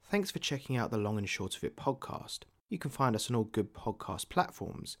Thanks for checking out the Long and Short of It podcast. You can find us on all good podcast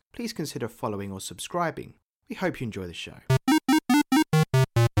platforms. Please consider following or subscribing. We hope you enjoy the show.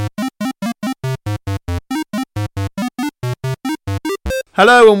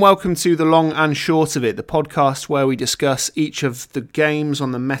 Hello and welcome to the Long and Short of It, the podcast where we discuss each of the games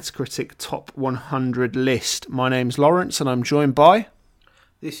on the Metacritic Top 100 list. My name's Lawrence and I'm joined by...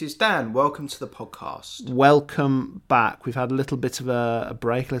 This is Dan. Welcome to the podcast. Welcome back. We've had a little bit of a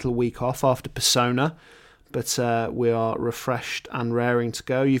break, a little week off after Persona, but we are refreshed and raring to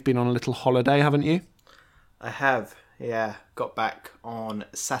go. You've been on a little holiday, haven't you? I have, yeah. Got back on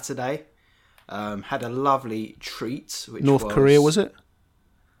Saturday. Had a lovely treat. Which North Korea, was it?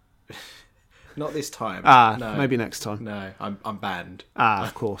 Not this time. No. Maybe next time. No, I'm banned.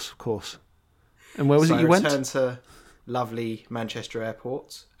 Of course. And where was it you went? I returned to lovely Manchester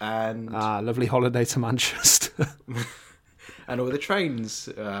Airport and... lovely holiday to Manchester. And all the trains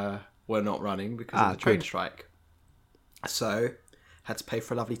were not running because of the train strike. So, had to pay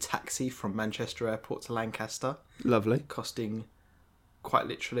for a lovely taxi from Manchester Airport to Lancaster. Lovely. Costing quite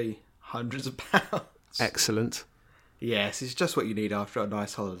literally hundreds of pounds. Excellent. Yes, it's just what you need after a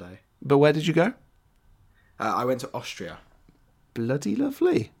nice holiday. But where did you go? I went to Austria. Bloody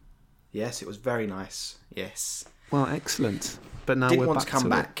lovely. Yes, it was very nice. Yes. Well, excellent. But now Didn't we're want back to come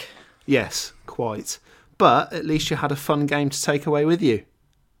back. It. Yes, quite. But at least you had a fun game to take away with you.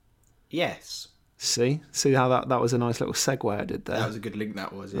 Yes. See how that was a nice little segue I did there. That was a good link.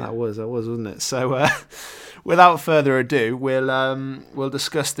 That was. Yeah. That was, wasn't it? So, without further ado, we'll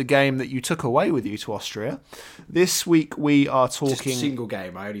discuss the game that you took away with you to Austria. This week we are talking just a single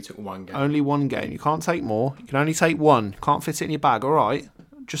game. I only took one game. Only one game. You can't take more. You can only take one. Can't fit it in your bag. All right,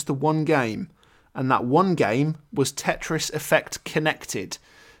 just the one game. And that one game was Tetris Effect Connected.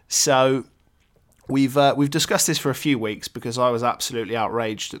 So we've discussed this for a few weeks because I was absolutely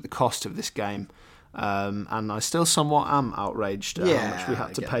outraged at the cost of this game, and I still somewhat am outraged at how much we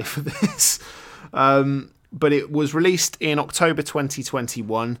had to pay for this. But it was released in October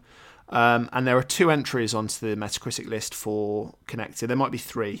 2021, and there are 2 entries onto the Metacritic list for Connected. There might be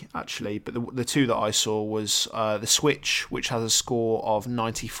 3 actually, but the 2 that I saw was the Switch, which has a score of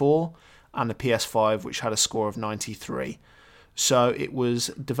 94. And the PS5, which had a score of 93. So it was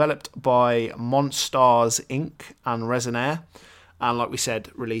developed by Monstars Inc. and Resonair, and like we said,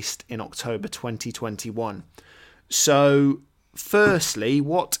 released in October 2021. So, firstly,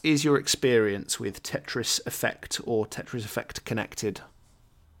 what is your experience with Tetris Effect or Tetris Effect Connected?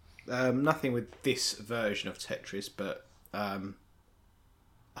 Nothing with this version of Tetris, but I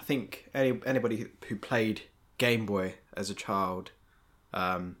think anybody who played Game Boy as a child...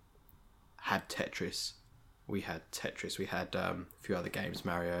 had Tetris. We had Tetris. We had a few other games: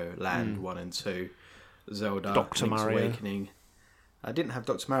 Mario Land 1 and 2, Zelda, Dr. Link's Mario. Awakening. I didn't have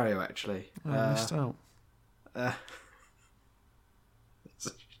Dr. Mario actually. I missed out.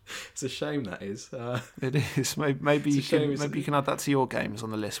 It's a shame that is. It is. Maybe you can add that to your games on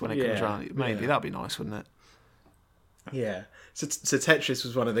the list when it comes around. Maybe that'd be nice, wouldn't it? Yeah. So Tetris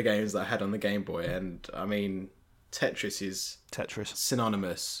was one of the games that I had on the Game Boy, and I mean, Tetris is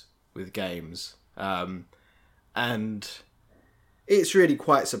synonymous with games, and it's really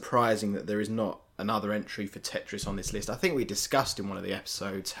quite surprising that there is not another entry for Tetris on this list. I think we discussed in one of the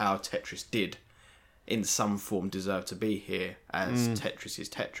episodes how Tetris did in some form deserve to be here, as Tetris is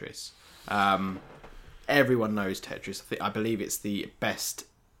Tetris. Everyone knows Tetris. I believe it's the best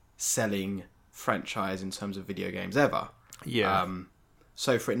selling franchise in terms of video games ever. Yeah.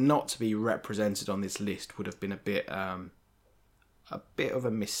 So for it not to be represented on this list would have been a bit of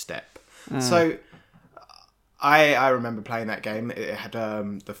a misstep. So I remember playing that game. It had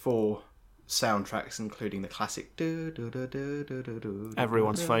the 4 soundtracks, including the classic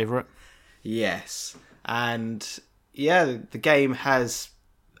everyone's favourite. Yes. And yeah, the game has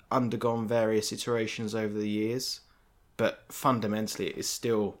undergone various iterations over the years, but fundamentally it is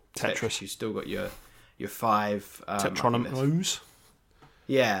still Tetris. You've still got your 5 Tetronomos.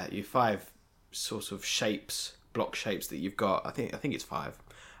 Yeah, your 5 sort of shapes, block shapes that you've got. I think it's 5,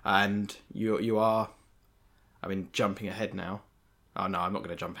 and you are. I mean, jumping ahead now. Oh no, I'm not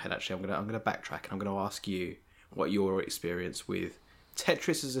going to jump ahead. Actually, I'm going to backtrack, and I'm going to ask you what your experience with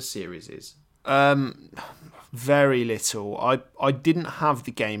Tetris as a series is. Very little. I didn't have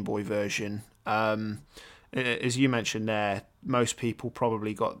the Game Boy version. As you mentioned there, most people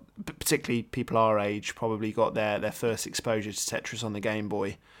probably got, particularly people our age, probably got their first exposure to Tetris on the Game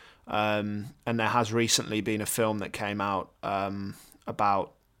Boy. And there has recently been a film that came out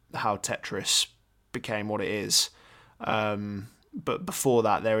about how Tetris became what it is. but before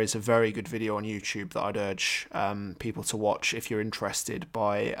that, there is a very good video on YouTube that I'd urge people to watch if you're interested,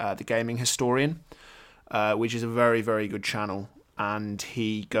 by The Gaming Historian, which is a very, very good channel. And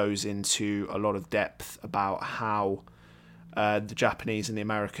he goes into a lot of depth about how the Japanese and the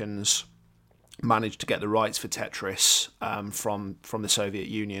Americans managed to get the rights for Tetris from the Soviet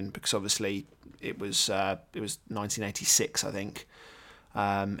Union, because obviously it was 1986, I think,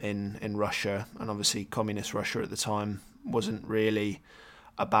 in Russia, and obviously communist Russia at the time wasn't really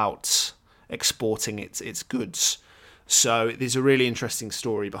about exporting its goods. So there's a really interesting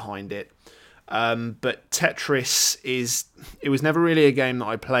story behind it. But Tetris it was never really a game that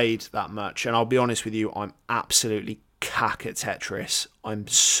I played that much, and I'll be honest with you, I'm absolutely cack at Tetris. I'm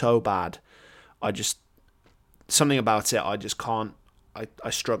so bad. Something about it, I just can't, I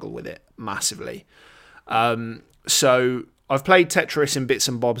struggle with it massively. So I've played Tetris in bits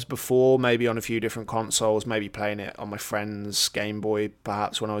and bobs before, maybe on a few different consoles, maybe playing it on my friend's Game Boy,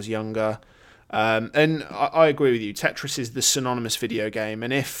 perhaps when I was younger. And I agree with you, Tetris is the synonymous video game,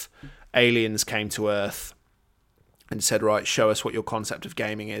 and if aliens came to Earth and said, right, show us what your concept of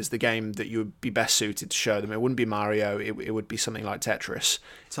gaming is, the game that you would be best suited to show them, it wouldn't be Mario, it would be something like Tetris.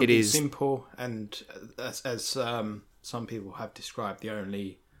 Something simple, and as some people have described, the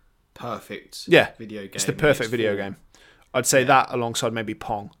only perfect video game. It's the perfect video game. I'd say that alongside maybe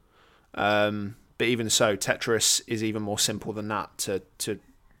Pong. But even so, Tetris is even more simple than that to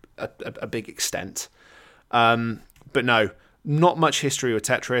a big extent. But no, not much history with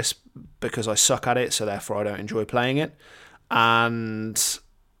Tetris because I suck at it, so therefore I don't enjoy playing it. And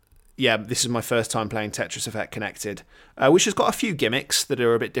yeah, this is my first time playing Tetris Effect Connected, which has got a few gimmicks that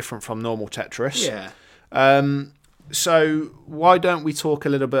are a bit different from normal Tetris. Yeah. So why don't we talk a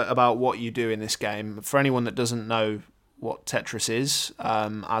little bit about what you do in this game? For anyone that doesn't know what Tetris is,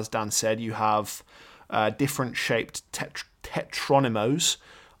 as Dan said, you have different shaped tetronymos.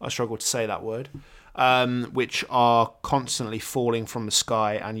 I struggle to say that word. Which are constantly falling from the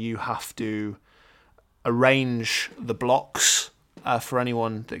sky, and you have to arrange the blocks. For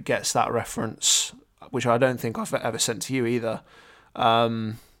anyone that gets that reference, which I don't think I've ever sent to you either,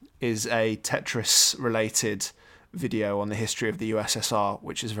 is a Tetris-related video on the history of the USSR,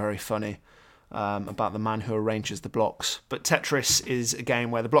 which is very funny, about the man who arranges the blocks. But Tetris is a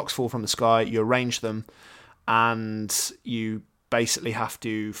game where the blocks fall from the sky, you arrange them, and you basically have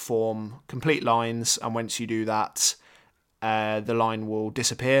to form complete lines, and once you do that, the line will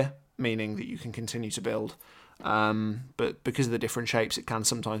disappear, meaning that you can continue to build. But because of the different shapes, it can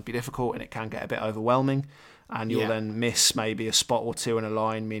sometimes be difficult, and it can get a bit overwhelming, and you'll then miss maybe a spot or two in a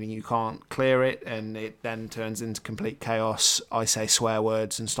line, meaning you can't clear it, and it then turns into complete chaos. I say swear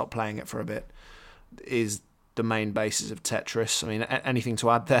words and stop playing it for a bit. Is the main basis of Tetris. I mean, anything to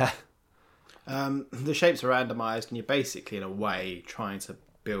add there? The shapes are randomised, and you're basically, in a way, trying to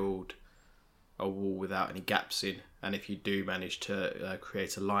build a wall without any gaps in. And if you do manage to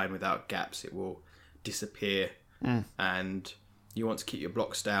create a line without gaps, it will disappear. And you want to keep your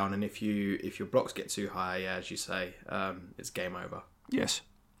blocks down. And if your blocks get too high, as you say, it's game over. Yes,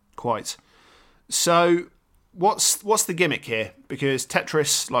 quite. So what's the gimmick here? Because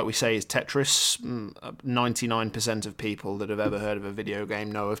Tetris, like we say, is Tetris. 99% of people that have ever heard of a video game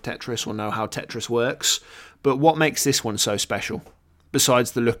know of Tetris or know how Tetris works. But what makes this one so special,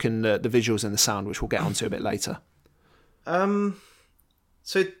 besides the look and the visuals and the sound, which we'll get onto a bit later?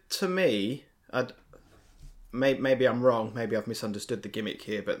 So to me, maybe I'm wrong. Maybe I've misunderstood the gimmick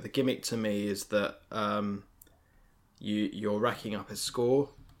here. But the gimmick to me is that you're racking up a score.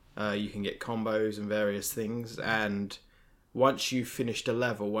 You can get combos and various things, and once you've finished a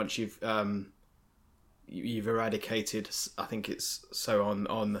level, once you've eradicated, I think it's so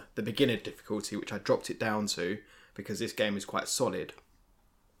on the beginner difficulty, which I dropped it down to because this game is quite solid.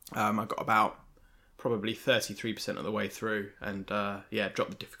 I got about probably 33% of the way through, and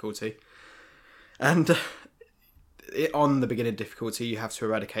dropped the difficulty. And on the beginner difficulty, you have to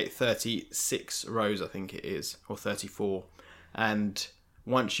eradicate 36 rows, I think it is, or 34, and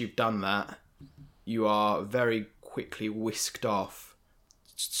once you've done that, you are very quickly whisked off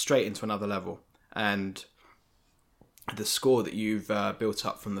straight into another level, and the score that you've built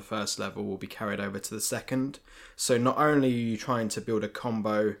up from the first level will be carried over to the second. So not only are you trying to build a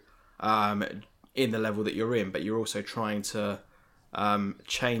combo in the level that you're in, but you're also trying to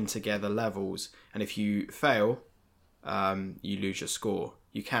chain together levels, and if you fail, you lose your score.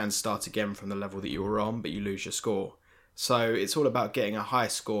 You can start again from the level that you were on, but you lose your score. So it's all about getting a high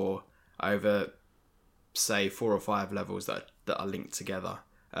score over, say, 4 or 5 levels that are linked together.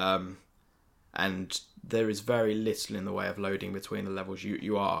 And there is very little in the way of loading between the levels.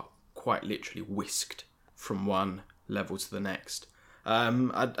 You are quite literally whisked from one level to the next.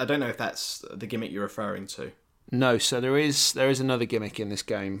 I don't know if that's the gimmick you're referring to. No, so there is another gimmick in this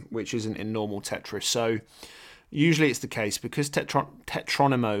game which isn't in normal Tetris. So usually it's the case because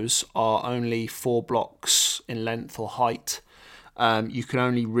tetronymos are only 4 blocks in length or height. You can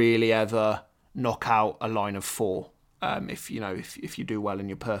only really ever knock out a line of 4 if you do well and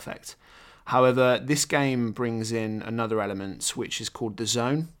you're perfect. However, this game brings in another element which is called the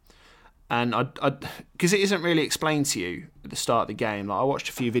zone. And because it isn't really explained to you at the start of the game. Like I watched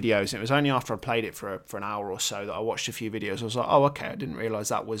a few videos, and it was only after I played it for an hour or so that I watched a few videos. I was like, oh, okay, I didn't realise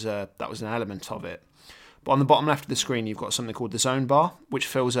that was an element of it. But on the bottom left of the screen, you've got something called the zone bar, which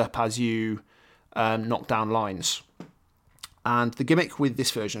fills up as you knock down lines. And the gimmick with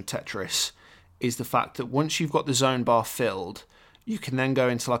this version of Tetris is the fact that once you've got the zone bar filled, you can then go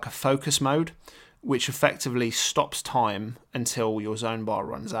into like a focus mode, which effectively stops time until your zone bar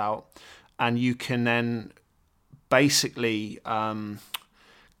runs out. And you can then basically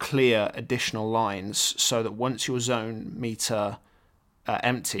clear additional lines so that once your zone meter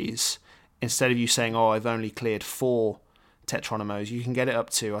empties, instead of you saying, oh, I've only cleared 4 tetronymos, you can get it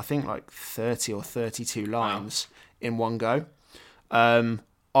up to, I think, like 30 or 32 lines in one go.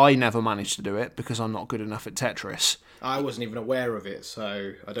 I never managed to do it because I'm not good enough at Tetris. I wasn't even aware of it,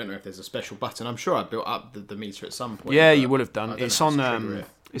 so I don't know if there's a special button. I'm sure I built up the meter at some point. Yeah, you would have done. It's on...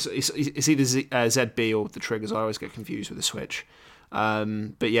 It's either ZB or the triggers. I always get confused with the Switch.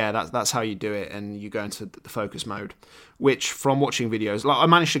 But yeah, that's how you do it, and you go into the focus mode, which from watching videos, like I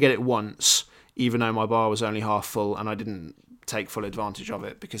managed to get it once, even though my bar was only half full, and I didn't take full advantage of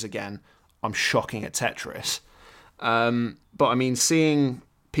it because, again, I'm shocking at Tetris. But I mean, seeing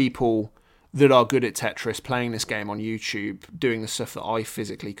people that are good at Tetris playing this game on YouTube, doing the stuff that I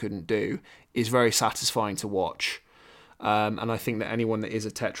physically couldn't do, is very satisfying to watch. And I think that anyone that is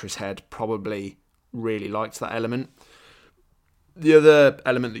a Tetris head probably really liked that element. The other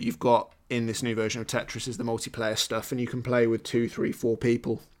element that you've got in this new version of Tetris is the multiplayer stuff, and you can play with 2, 3, 4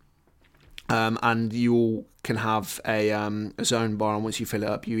 people. And you all can have a zone bar, and once you fill it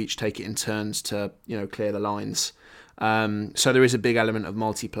up, you each take it in turns to clear the lines. So there is a big element of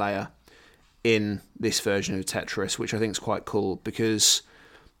multiplayer in this version of Tetris, which I think is quite cool, because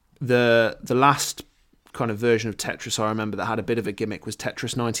the last kind of version of Tetris I remember that had a bit of a gimmick was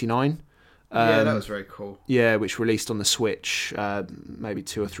Tetris 99. Yeah, that was very cool. Yeah, which released on the Switch maybe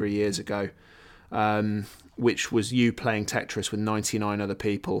 2 or 3 years ago, which was you playing Tetris with 99 other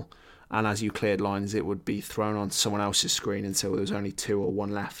people, and as you cleared lines, it would be thrown onto someone else's screen until there was only 2 or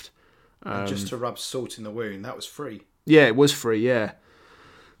 1 left. And just to rub salt in the wound, that was free. Yeah, it was free, yeah.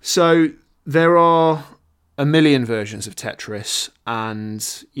 So there are a million versions of Tetris, and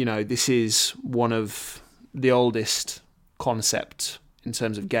this is one of the oldest concept in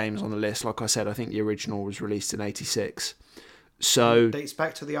terms of games on the list. Like I said, I think the original was released in '86. So it dates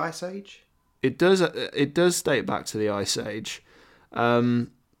back to the Ice Age? It does date back to the Ice Age.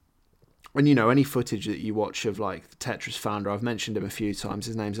 And any footage that you watch of like the Tetris founder, I've mentioned him a few times.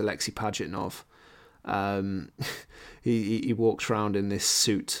 His name's Alexei Pajitnov. He walks around in this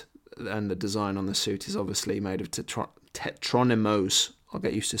suit, and the design on the suit is obviously made of tetronymos. I'll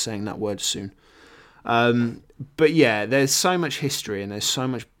get used to saying that word soon. But yeah, there's so much history and there's so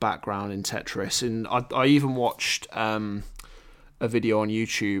much background in Tetris, and I even watched a video on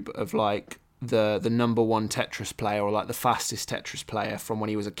YouTube of like the number 1 Tetris player, or like the fastest Tetris player from when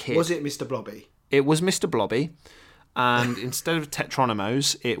he was a kid. Was it Mr. Blobby? It was Mr. Blobby, and instead of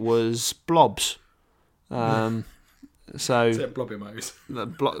tetronymos, it was blobs. So is it Blobby mode?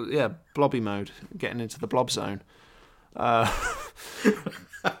 Blobby mode, getting into the blob zone. That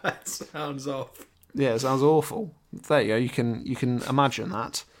sounds off. Yeah, it sounds awful. There you go. You can imagine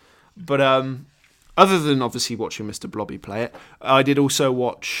that. But other than obviously watching Mr. Blobby play it, I did also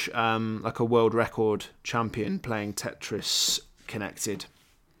watch like a world record champion playing Tetris Connected,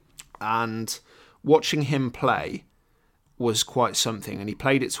 and watching him play was quite something. And he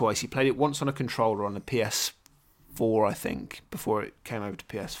played it twice. He played it once on a controller on the PS4, I think, before it came over to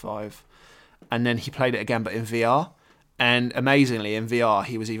PS5, and then he played it again, but in VR. And amazingly, in VR,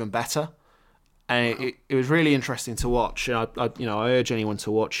 he was even better. And it was really interesting to watch. And I urge anyone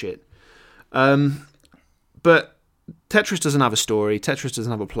to watch it. But Tetris doesn't have a story. Tetris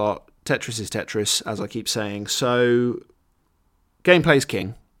doesn't have a plot. Tetris is Tetris, as I keep saying. So, gameplay is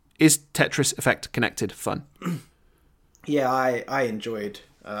king. Is Tetris Effect Connected fun? Yeah, I enjoyed.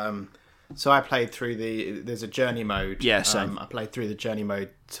 So I played through there's a journey mode. Yeah, same. I played through the journey mode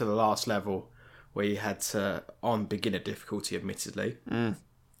to the last level, where you had to, on beginner difficulty, admittedly,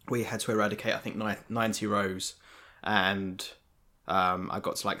 where you had to eradicate, I think, 90 rows, and I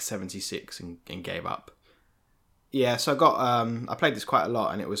got to like 76 and gave up. Yeah, so I played this quite a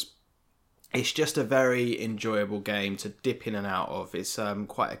lot, and it's just a very enjoyable game to dip in and out of. It's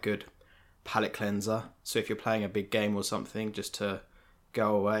quite a good palate cleanser. So if you're playing a big game or something, just to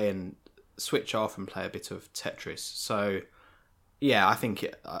go away and switch off and play a bit of Tetris. So yeah, I think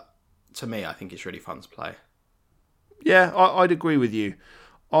to me, I think it's really fun to play. Yeah, I'd agree with you.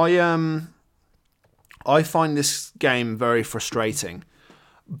 I find this game very frustrating,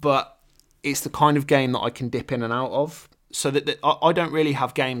 but it's the kind of game that I can dip in and out of. So that I don't really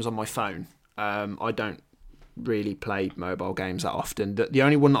have games on my phone. I don't really play mobile games that often. The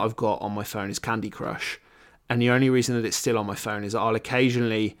only one that I've got on my phone is Candy Crush, and the only reason that it's still on my phone is that I'll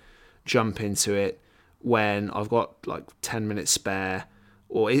occasionally jump into it when I've got like 10 minutes spare,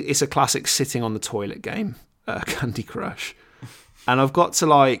 or it's a classic sitting on the toilet game, Candy Crush, and I've got to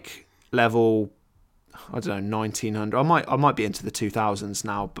like level, I don't know, 1900. I might be into the 2000s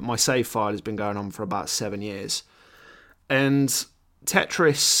now, but my save file has been going on for about 7 years. And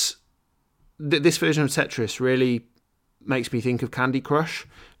Tetris, this version of Tetris really makes me think of Candy Crush,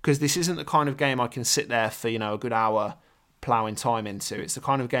 because this isn't the kind of game I can sit there for, a good hour ploughing time into. It's the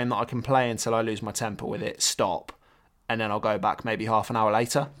kind of game that I can play until I lose my temper with it, stop, and then I'll go back maybe half an hour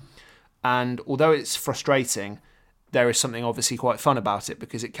later. And although it's frustrating, there is something obviously quite fun about it,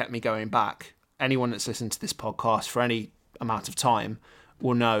 because it kept me going back. Anyone that's listened to this podcast for any amount of time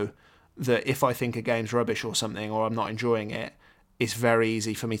will know that if I think a game's rubbish or something, or I'm not enjoying it, it's very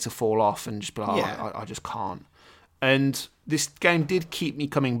easy for me to fall off and just be like, I just can't. And this game did keep me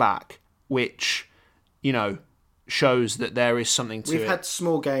coming back, which, shows that there is something to it. We've had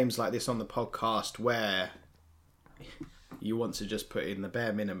small games like this on the podcast where you want to just put in the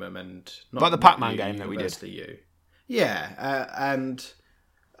bare minimum and not like the Pac-Man game that we did. Yeah, and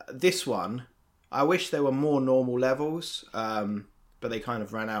this one, I wish there were more normal levels, but they kind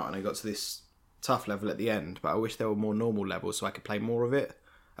of ran out and I got to this tough level at the end. But I wish there were more normal levels so I could play more of it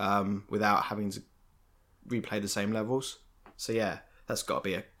without having to replay the same levels. So yeah, that's got to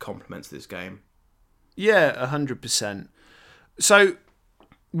be a compliment to this game. Yeah, 100%. So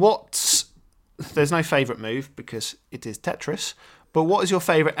there's no favourite move because it is Tetris, but what is your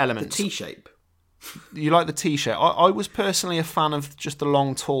favourite element? The T-shape. You like the T-shape. I was personally a fan of just the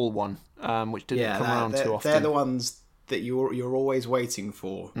long, tall one, which didn't come around too often. They're the ones that you're always waiting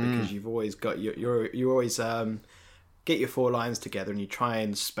for, because you've always got you always get your 4 lines together and you try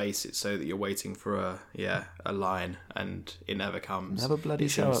and space it so that you're waiting for a line, and it never comes. Never bloody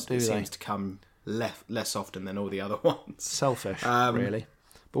show up, do they? It seems to come less often than all the other ones. Selfish, really.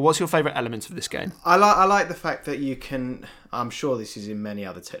 But what's your favourite element of this game? I like the fact that you can. I'm sure this is in many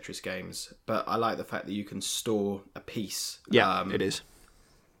other Tetris games, but I like the fact that you can store a piece. Yeah, it is.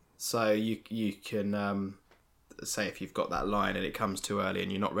 So you can say if you've got that line and it comes too early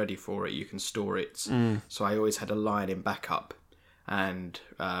and you're not ready for it, you can store it. So I always had a line in backup and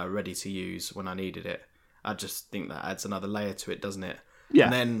ready to use when I needed it. I just think that adds another layer to it, doesn't it? Yeah.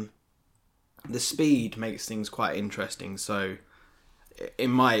 And then the speed makes things quite interesting. So in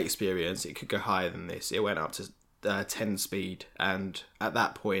my experience, it could go higher than this. It went up to 10 speed, and at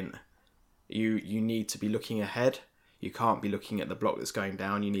that point, you need to be looking ahead. You can't be looking at the block that's going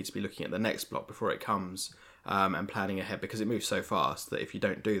down. You need to be looking at the next block before it comes, and planning ahead, because it moves so fast that if you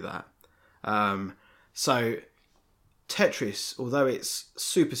don't do that. So Tetris, although it's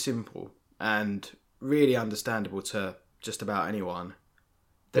super simple and really understandable to just about anyone,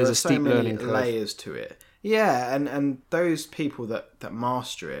 there's a steep learning curve. Layers to it. Yeah, and those people that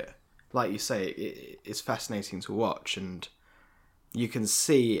master it, like you say, it's fascinating to watch, and you can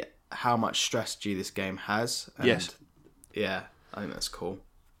see how much strategy this game has. And yes. Yeah, I think that's cool.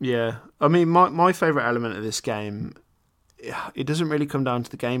 Yeah. I mean, my favourite element of this game, it doesn't really come down to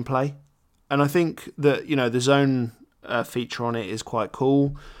the gameplay. And I think that, the zone feature on it is quite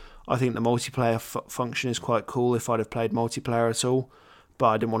cool. I think the multiplayer function is quite cool if I'd have played multiplayer at all, but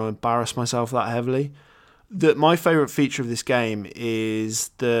I didn't want to embarrass myself that heavily. My favourite feature of this game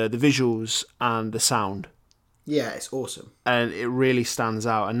is the visuals and the sound. Yeah, it's awesome. And it really stands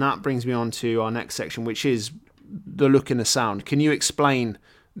out. And that brings me on to our next section, which is the look and the sound. Can you explain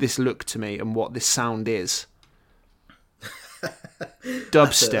this look to me and what this sound is?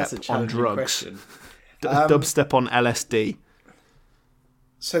 Dubstep that's a on drugs. Dubstep on LSD.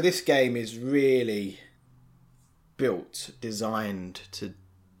 So this game is really designed to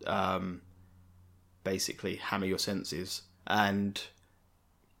basically hammer your senses. And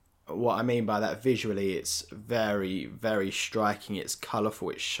what I mean by that, visually, it's very, very striking. It's colourful,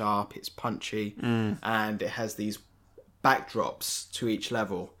 it's sharp, it's punchy, and it has these backdrops to each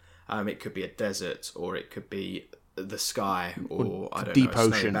level. It could be a desert, or it could be the sky, or I don't deep know, a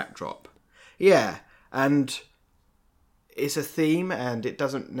ocean backdrop. Yeah, and it's a theme, and it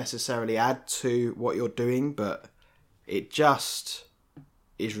doesn't necessarily add to what you're doing, but it just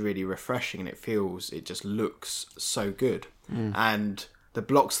is really refreshing, and it just looks so good. And the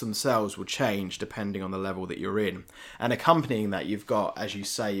blocks themselves will change depending on the level that you're in. And accompanying that, you've got, as you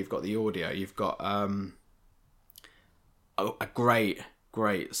say, you've got the audio, you've got a great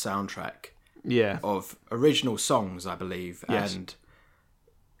soundtrack of original songs, I believe. Yes. And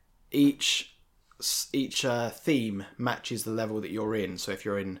each theme matches the level that you're in. So if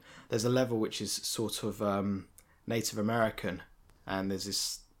you're in, there's a level which is sort of Native American, and there's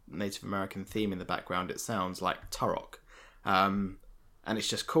this Native American theme in the background. It sounds like Turok, and it's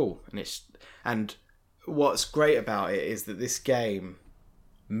just cool. And what's great about it is that this game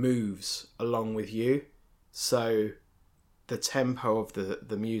moves along with you, so the tempo of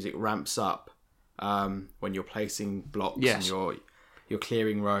the music ramps up when you're placing blocks and you're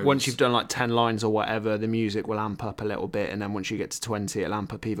clearing rows. Once you've done like 10 lines or whatever, the music will amp up a little bit, and then once you get to 20, it'll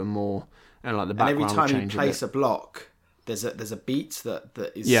amp up even more. And like the background and every time will change you place a block, there's a beat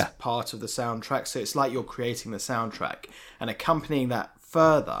that is part of the soundtrack. So it's like you're creating the soundtrack, and accompanying that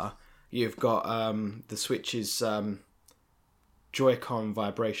further, you've got the Switch's Joy-Con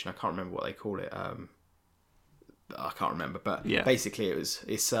vibration. I can't remember what they call it. I can't remember, but basically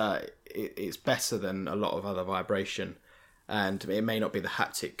it's better than a lot of other vibration. And it may not be the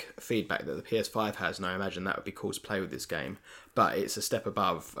haptic feedback that the PS5 has, and I imagine that would be cool to play with this game. But it's a step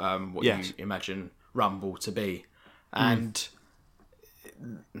above what you imagine Rumble to be. And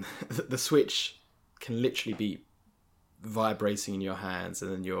the Switch can literally be vibrating in your hands,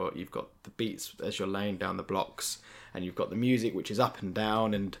 and then you've got the beats as you're laying down the blocks, and you've got the music which is up and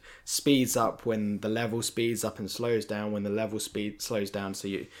down and speeds up when the level speeds up and slows down when the level slows down. So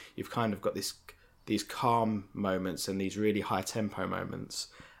you've kind of got these calm moments and these really high tempo moments,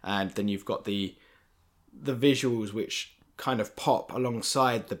 and then you've got the visuals which kind of pop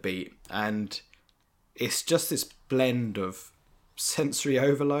alongside the beat, and it's just this blend of sensory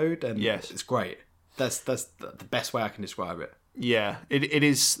overload, and it's great. That's the best way I can describe it. Yeah, it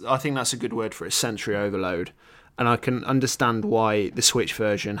is. I think that's a good word for it, sensory overload. And I can understand why the Switch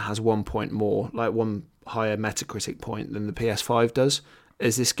version has 1 point more, like one higher Metacritic point than the PS5 does,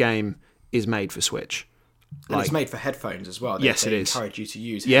 as this game is made for Switch. And it's made for headphones as well. They encourage you to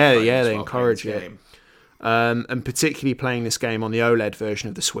use headphones. Yeah, they encourage it. And particularly playing this game on the OLED version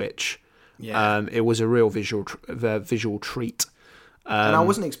of the Switch, it was a real visual treat. And I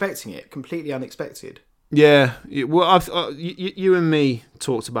wasn't expecting it. Completely unexpected. Yeah. Well, you and me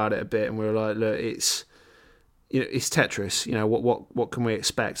talked about it a bit, and we were like, look, it's Tetris. What can we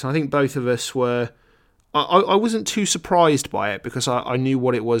expect? And I think both of us were. I wasn't too surprised by it because I knew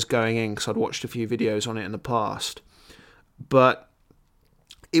what it was going in, because I'd watched a few videos on it in the past. But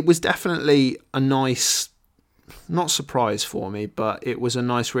it was definitely a nice, not surprise for me, but it was a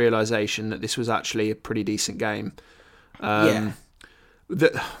nice realisation that this was actually a pretty decent game. My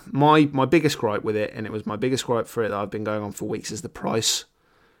biggest gripe with it, and it was my biggest gripe for it that I've been going on for weeks, is the price.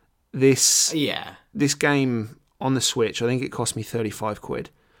 This game on the Switch, I think it cost me £35.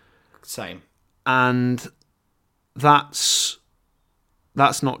 Same. And that's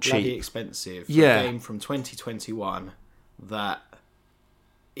not cheap. Bloody expensive for a game from 2021 that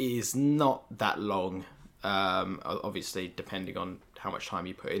is not that long. Obviously, depending on how much time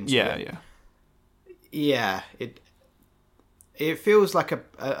you put into it. Yeah. It feels like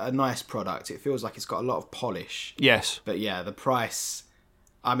a nice product. It feels like it's got a lot of polish. Yes. But yeah, the price.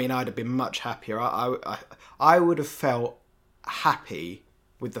 I mean, I'd have been much happier. I would have felt happy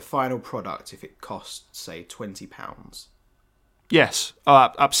with the final product if it cost, say, £20. Yes,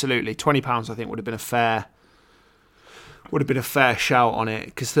 absolutely. £20, I think, would have been a fair shout on it,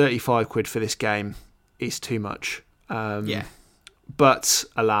 because £35 for this game is too much. But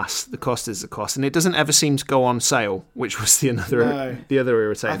alas, the cost is the cost, and it doesn't ever seem to go on sale, which was the other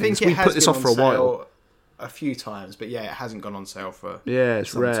irritating thing. I think we put this off for a while, a few times, but it hasn't gone on sale for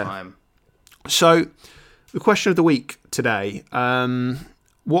it's some rare time. So, the question of the week today.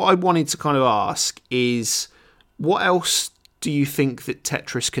 What I wanted to kind of ask is, what else do you think that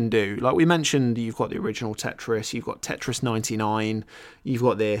Tetris can do? Like we mentioned, you've got the original Tetris, you've got Tetris 99, you've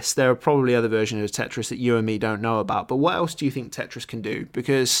got this. There are probably other versions of Tetris that you and me don't know about, but what else do you think Tetris can do?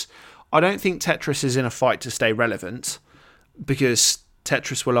 Because I don't think Tetris is in a fight to stay relevant, because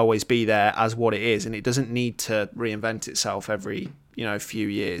Tetris will always be there as what it is, and it doesn't need to reinvent itself every few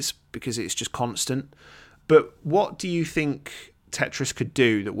years, because it's just constant. But what do you think Tetris could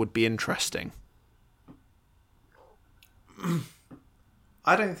do that would be interesting?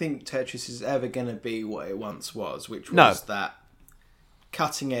 I don't think Tetris is ever going to be what it once was, which was that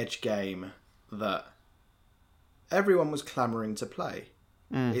cutting edge game that everyone was clamouring to play.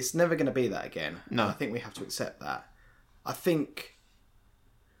 It's never going to be that again. No. And I think we have to accept that. I think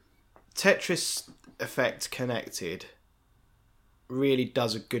Tetris Effect Connected really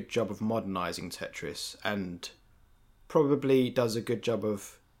does a good job of modernising Tetris and probably does a good job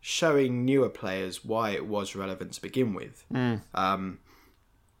of showing newer players why it was relevant to begin with.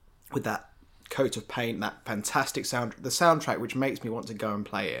 With that coat of paint, that fantastic the soundtrack which makes me want to go and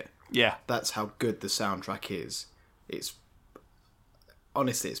play it. Yeah. That's how good the soundtrack is.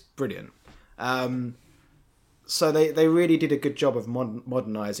 Honestly, it's brilliant. So they really did a good job of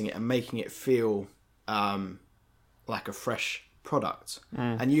modernising it and making it feel like a fresh product.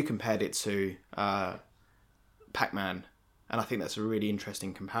 And you compared it to Pac-Man, and I think that's a really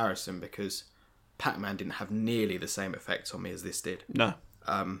interesting comparison because Pac-Man didn't have nearly the same effect on me as this did. No.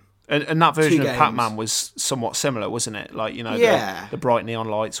 And that version of Pac-Man was somewhat similar, wasn't it? Like, the bright neon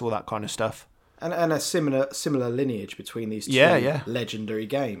lights, all that kind of stuff. And a similar lineage between these two legendary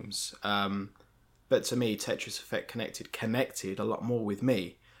games. But to me, Tetris Effect connected a lot more with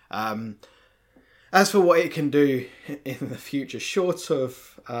me. As for what it can do in the future, short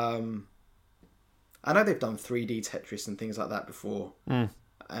of... I know they've done 3D Tetris and things like that before.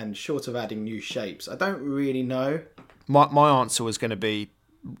 And short of adding new shapes, I don't really know. My answer was going to be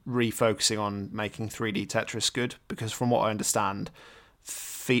refocusing on making 3D Tetris good, because from what I understand...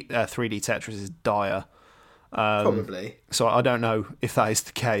 3D Tetris is dire. Probably. So I don't know if that is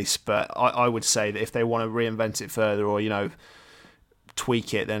the case, but I would say that if they want to reinvent it further or,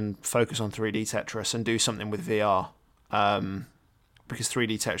 tweak it, then focus on 3D Tetris and do something with VR. Because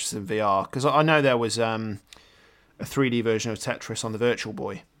 3D Tetris in VR... Because I know there was a 3D version of Tetris on the Virtual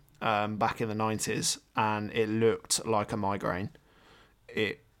Boy back in the 90s, and it looked like a migraine.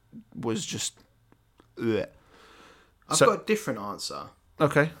 It was just... Bleh. I've got a different answer.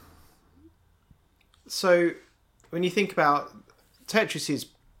 Okay. So, when you think about... Tetris is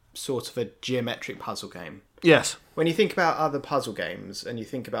sort of a geometric puzzle game. Yes. When you think about other puzzle games, and you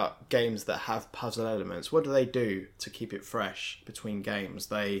think about games that have puzzle elements, what do they do to keep it fresh between games?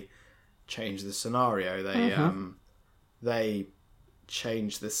 They change the scenario. They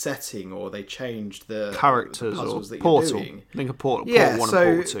change the setting, or they change the characters, the puzzles or that Portal. You're doing. Think of Portal 1 and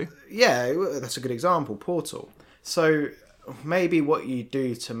Portal 2. Yeah, that's a good example, Portal. So maybe what you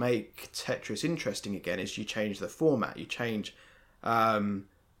do to make Tetris interesting again is you change the format. You change...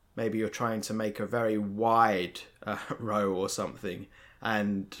 maybe you're trying to make a very wide row or something,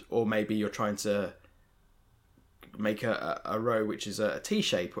 or maybe you're trying to make a row which is a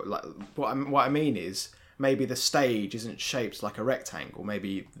T-shape. Like what I mean is maybe the stage isn't shaped like a rectangle.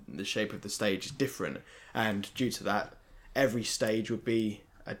 Maybe the shape of the stage is different, and due to that, every stage would be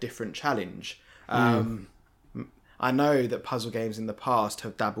a different challenge. I know that puzzle games in the past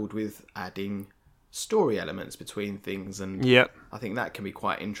have dabbled with adding story elements between things, and I think that can be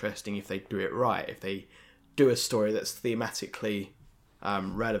quite interesting if they do it right. If they do a story that's thematically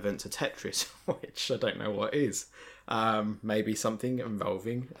relevant to Tetris, which I don't know what is. Maybe something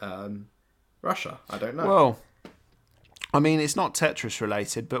involving Russia. I don't know. Well, I mean, it's not Tetris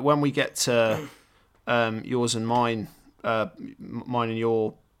related, but when we get to yours and mine and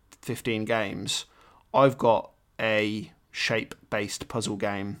your 15 games, I've got a shape-based puzzle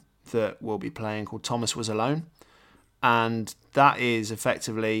game that we'll be playing called Thomas Was Alone, and that is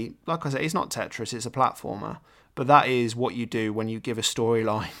effectively, like I said, it's not Tetris, it's a platformer, but that is what you do when you give a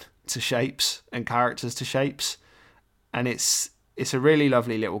storyline to shapes and characters to shapes, and it's a really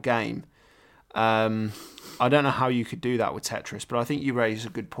lovely little game. I don't know how you could do that with Tetris, but I think you raise a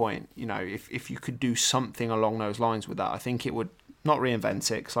good point. If you could do something along those lines with that, I think it would not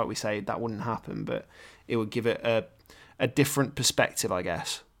reinvent it, because like we say, that wouldn't happen, but it would give it a different perspective, I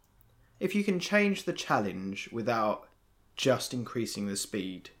guess. If you can change the challenge without just increasing the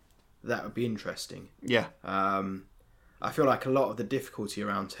speed, that would be interesting. Yeah. I feel like a lot of the difficulty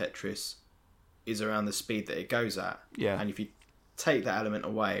around Tetris is around the speed that it goes at. Yeah. And if you take that element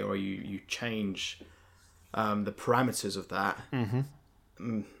away, or you change the parameters of that,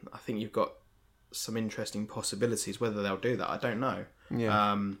 I think you've got some interesting possibilities. Whether they'll do that, I don't know.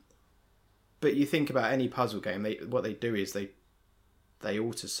 Yeah. But you think about any puzzle game, what they do is they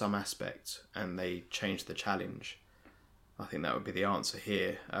alter some aspect and they change the challenge. I think that would be the answer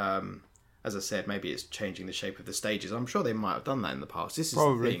here. As I said, maybe it's changing the shape of the stages. I'm sure they might have done that in the past. This is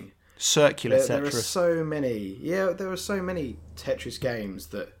Probably. the thing. Circular Tetris. There are so many. Yeah, there are so many Tetris games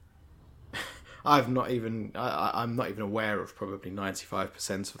that I'm not even aware of. Probably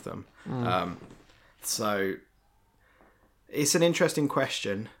 95% of them. So it's an interesting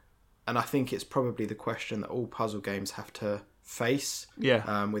question, and I think it's probably the question that all puzzle games have to face.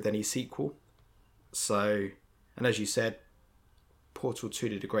 Yeah. With any sequel. So And as you said, Portal 2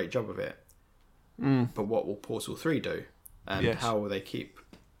 did a great job of it. But what will Portal 3 do? And how will they keep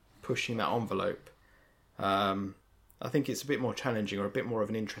pushing that envelope? I think it's a bit more challenging, or a bit more of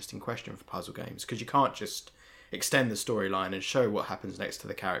an interesting question for puzzle games, because you can't just extend the storyline and show what happens next to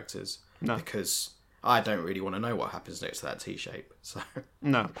the characters. No. Because I don't really want to know what happens next to that T-shape. So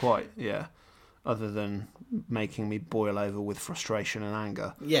no, quite, yeah. Other than making me boil over with frustration and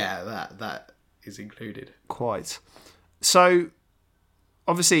anger. Yeah, that is included. Quite. So,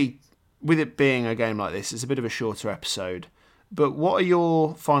 obviously, with it being a game like this, it's a bit of a shorter episode. But what are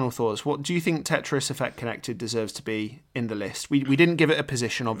your final thoughts? What do you think Tetris Effect Connected deserves to be in the list? We didn't give it a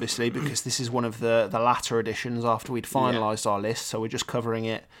position, obviously, because this is one of the latter editions after we'd finalised our list. So we're just covering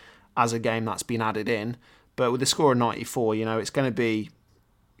it as a game that's been added in. But with a score of 94, it's going to be,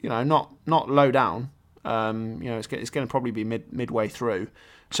 not low down. It's going to probably be midway through.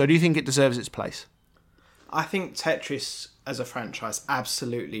 So do you think it deserves its place? I think Tetris as a franchise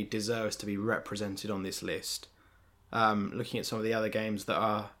absolutely deserves to be represented on this list. Looking at some of the other games that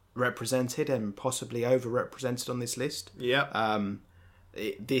are represented and possibly overrepresented on this list. Yeah.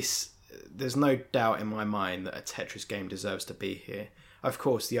 There's no doubt in my mind that a Tetris game deserves to be here. Of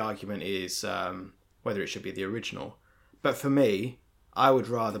course, the argument is whether it should be the original. But for me, I would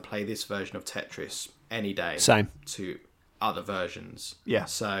rather play this version of Tetris any day. Same. To other versions. Yeah.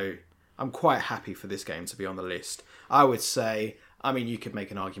 So I'm quite happy for this game to be on the list. I would say, you could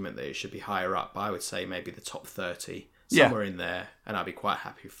make an argument that it should be higher up, but I would say maybe the top 30, somewhere in there, and I'd be quite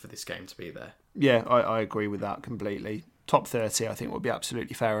happy for this game to be there. Yeah, I agree with that completely. Top 30, I think, would be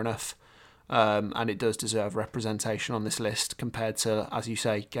absolutely fair enough. And it does deserve representation on this list compared to, as you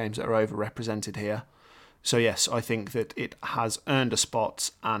say, games that are overrepresented here. So yes, I think that it has earned a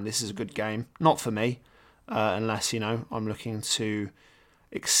spot, and this is a good game. Not for me, unless, I'm looking to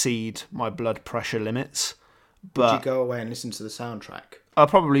exceed my blood pressure limits. But would you go away and listen to the soundtrack? I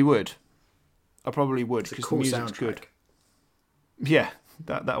probably would. Because cool the music's soundtrack. good. Yeah,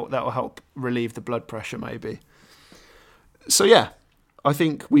 that will help relieve the blood pressure maybe. So yeah, I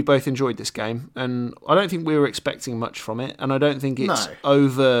think we both enjoyed this game, and I don't think we were expecting much from it, and I don't think it's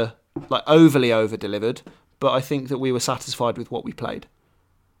overly over delivered, but I think that we were satisfied with what we played.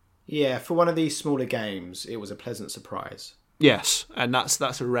 Yeah, for one of these smaller games, it was a pleasant surprise. Yes, and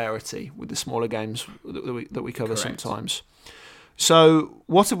that's a rarity with the smaller games that we cover. Correct. Sometimes. So,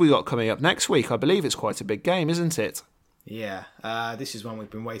 what have we got coming up next week? I believe it's quite a big game, isn't it? Yeah, this is one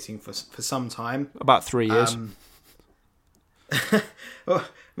we've been waiting for some time. About 3 years. Well,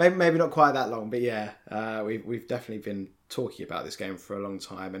 maybe not quite that long, but yeah, we've definitely been talking about this game for a long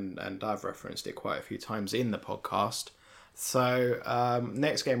time, and I've referenced it quite a few times in the podcast. So,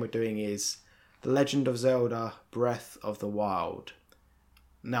 next game we're doing is The Legend of Zelda Breath of the Wild.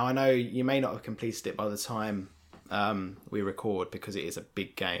 Now, I know you may not have completed it by the time we record, because it is a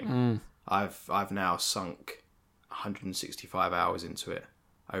big game. I've now sunk 165 hours into it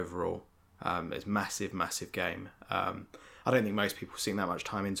overall. It's a massive game. I don't think most people sink that much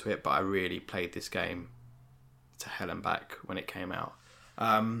time into it, but I really played this game to hell and back when it came out.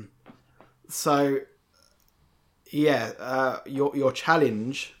 Your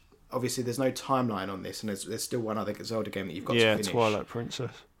challenge, obviously there's no timeline on this, and there's still one other Zelda game that you've got to finish. Yeah, Twilight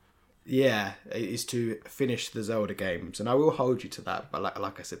Princess. Yeah, is to finish the Zelda games, and I will hold you to that, but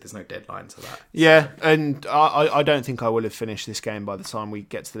like I said, there's no deadline to that. Yeah, and I don't think I will have finished this game by the time we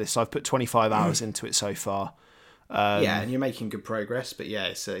get to this. I've put 25 hours into it so far. And you're making good progress, but yeah,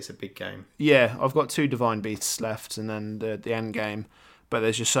 it's a big game. Yeah, I've got 2 Divine Beasts left, and then the end game, but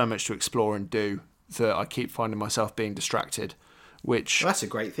there's just so much to explore and do that I keep finding myself being distracted, which... Well, that's a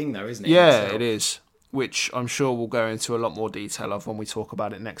great thing though, isn't it? Yeah, it is, which I'm sure we'll go into a lot more detail of when we talk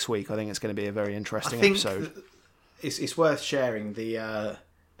about it next week. I think it's going to be a very interesting episode. It's worth sharing. The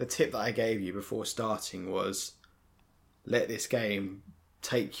tip that I gave you before starting was let this game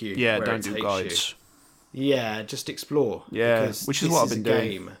take you. Yeah, don't do guides. Yeah, just explore. Yeah, which is what I've been doing.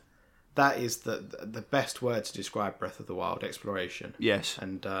 Game. That is the best word to describe Breath of the Wild: exploration. Yes,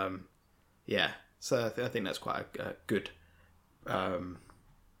 and so I think that's quite a good.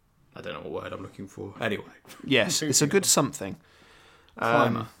 I don't know what word I'm looking for. Anyway, yes, it's a good something.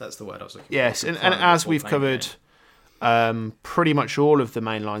 Climber. That's the word I was looking for. Yes, and as we've covered pretty much all of the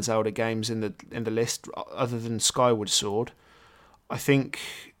mainline Zelda games in the list, other than Skyward Sword, I think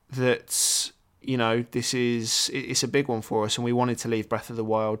that it's a big one for us, and we wanted to leave Breath of the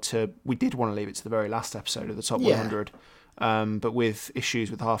Wild we did want to leave it to the very last episode of the top 100. But with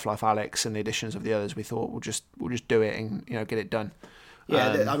issues with Half-Life Alyx and the additions of the others, we thought we'll just do it and get it done.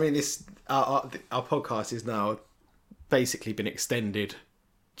 Yeah, I mean, our podcast is now basically been extended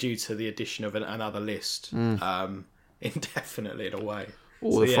due to the addition of another list indefinitely in a way.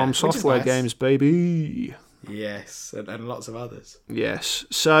 All the From Software games, baby. Yes, and lots of others. Yes.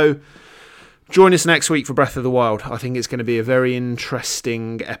 So join us next week for Breath of the Wild. I think it's going to be a very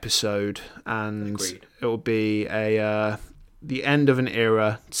interesting episode, and it will be the end of an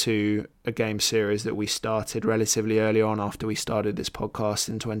era to a game series that we started relatively early on after we started this podcast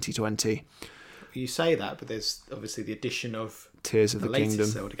in 2020. You say that, but there's obviously the addition of Tears of the Kingdom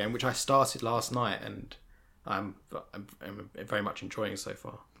Zelda game, which I started last night, and I'm very much enjoying so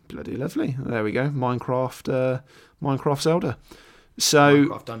far. Bloody lovely. There we go. Minecraft Zelda. So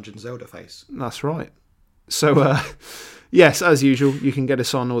Minecraft Dungeon Zelda face. That's right. So, yes, as usual, you can get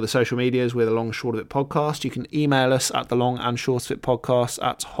us on all the social medias with a Long Short of It podcast. You can email us at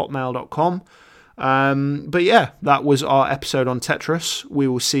thelongandshortofitpodcast@hotmail.com. But yeah, that was our episode on Tetris. We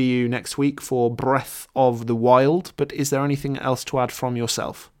will see you next week for Breath of the Wild. But is there anything else to add from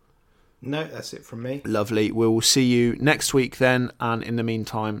yourself? No, that's it from me. Lovely. We will see you next week then. And in the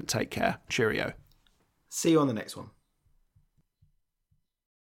meantime, take care. Cheerio. See you on the next one.